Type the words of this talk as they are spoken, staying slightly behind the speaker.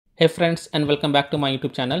Hey friends, and welcome back to my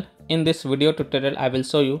YouTube channel. In this video tutorial I will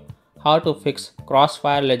show you how to fix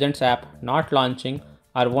Crossfire Legends app not launching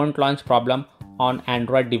or won't launch problem on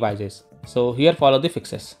Android devices. So here follow the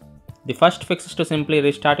fixes. The first fix is to simply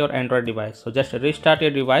restart your Android device. So just restart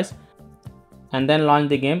your device and then launch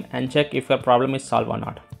the game and check if your problem is solved or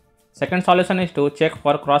not. Second solution is to check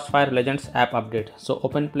for Crossfire Legends app update. So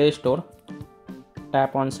open Play Store,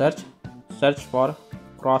 tap on search for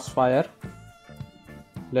Crossfire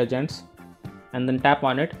Legends and then tap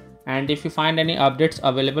on it, and if you find any updates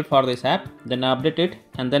available for this app, then update it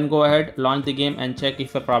and then go ahead, launch the game and check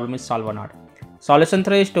if your problem is solved or not. Solution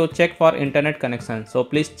 3 is to check for internet connection. So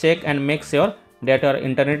please check and make sure that your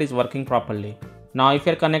internet is working properly. Now if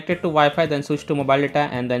you are connected to Wi-Fi, then switch to mobile data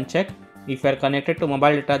and then check. If you are connected to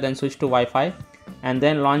mobile data, then switch to Wi-Fi and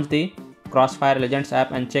then launch the Crossfire Legends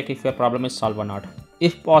app and check if your problem is solved or not.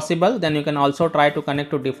 If possible, then you can also try to connect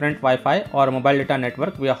to different Wi-Fi or mobile data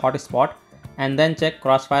network via hotspot and then check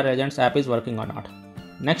Crossfire Legends app is working or not.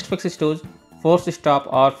 Next fix is to force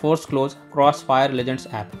stop or force close Crossfire Legends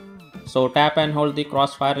app. So tap and hold the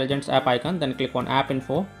Crossfire Legends app icon, then click on app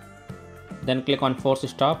info, then click on force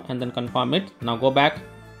stop and then confirm it. Now go back,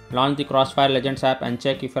 launch the Crossfire Legends app and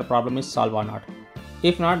check if your problem is solved or not.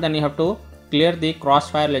 If not, then you have to clear the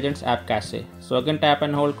Crossfire Legends app cache. So again tap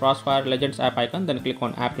and hold Crossfire Legends app icon, then click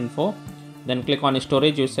on app info, then click on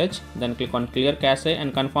storage usage, then click on clear cache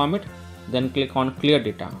and confirm it, then click on clear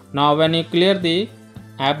data. Now when you clear the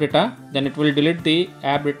app data, then it will delete the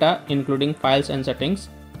app data including files and settings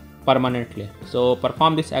permanently. So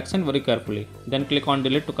perform this action very carefully, then click on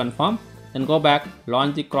delete to confirm, then go back,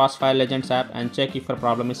 launch the Crossfire Legends app and check if your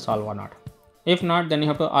problem is solved or not. If not, then you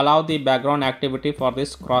have to allow the background activity for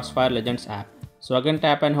this Crossfire Legends app. So again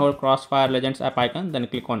tap and hold Crossfire Legends app icon, then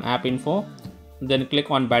click on app info, then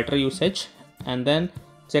click on battery usage and then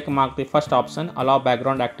check mark the first option, allow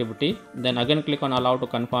background activity, then again click on allow to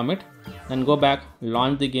confirm it, then go back,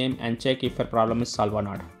 launch the game and check if your problem is solved or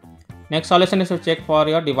not. Next solution is to check for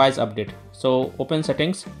your device update. So open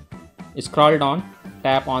settings, scroll down,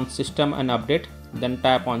 tap on system and update, then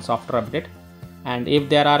tap on software update, and if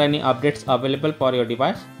there are any updates available for your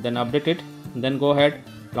device, then update it, then go ahead,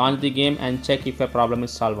 launch the game and check if your problem is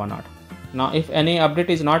solved or not. Now if any update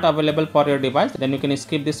is not available for your device, then you can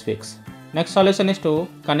skip this fix. Next solution is to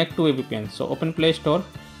connect to a VPN. So open Play Store,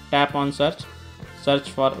 tap on search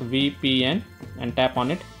for VPN and tap on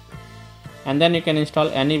it, and then you can install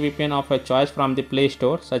any VPN of your choice from the Play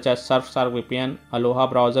Store, such as Surfshark VPN, Aloha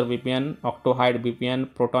Browser VPN, Octohide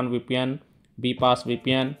VPN, Proton VPN, BPass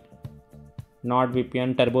VPN,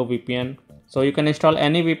 NordVPN, Turbo VPN. So you can install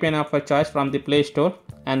any VPN of your choice from the Play Store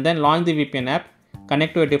and then launch the VPN app,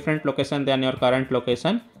 connect to a different location than your current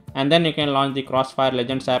location, and then you can launch the Crossfire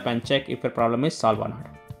Legends app and check if your problem is solved or not.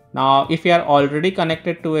 Now if you are already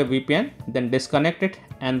connected to a VPN, then disconnect it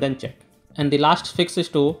and then check. And the last fix is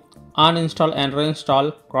to uninstall and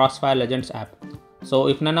reinstall Crossfire Legends app. So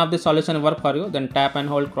if none of the solution work for you, then tap and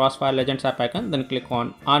hold Crossfire Legends app icon, then click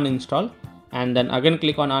on uninstall and then again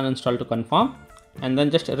click on uninstall to confirm, and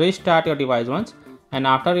then just restart your device once, and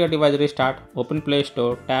after your device restart, open Play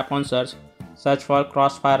Store, tap on search for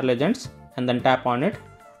Crossfire Legends and then tap on it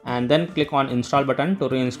and then click on install button to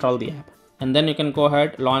reinstall the app, and then you can go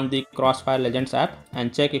ahead, launch the Crossfire Legends app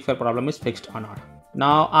and check if your problem is fixed or not.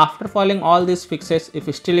 Now after following all these fixes,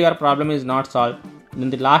 if still your problem is not solved, then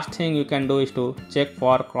the last thing you can do is to check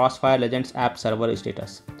for Crossfire Legends app server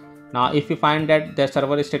status. Now if you find that their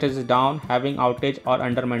server status is down, having outage or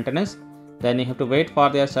under maintenance, then you have to wait for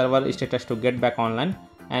their server status to get back online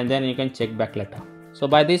and then you can check back later. So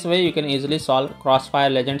by this way you can easily solve Crossfire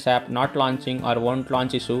Legends app not launching or won't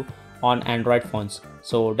launch issue on Android phones.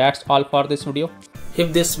 So that's all for this video.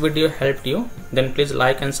 If this video helped you, then please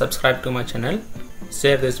like and subscribe to my channel,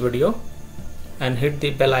 share this video and hit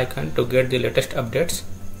the bell icon to get the latest updates.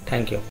 Thank you.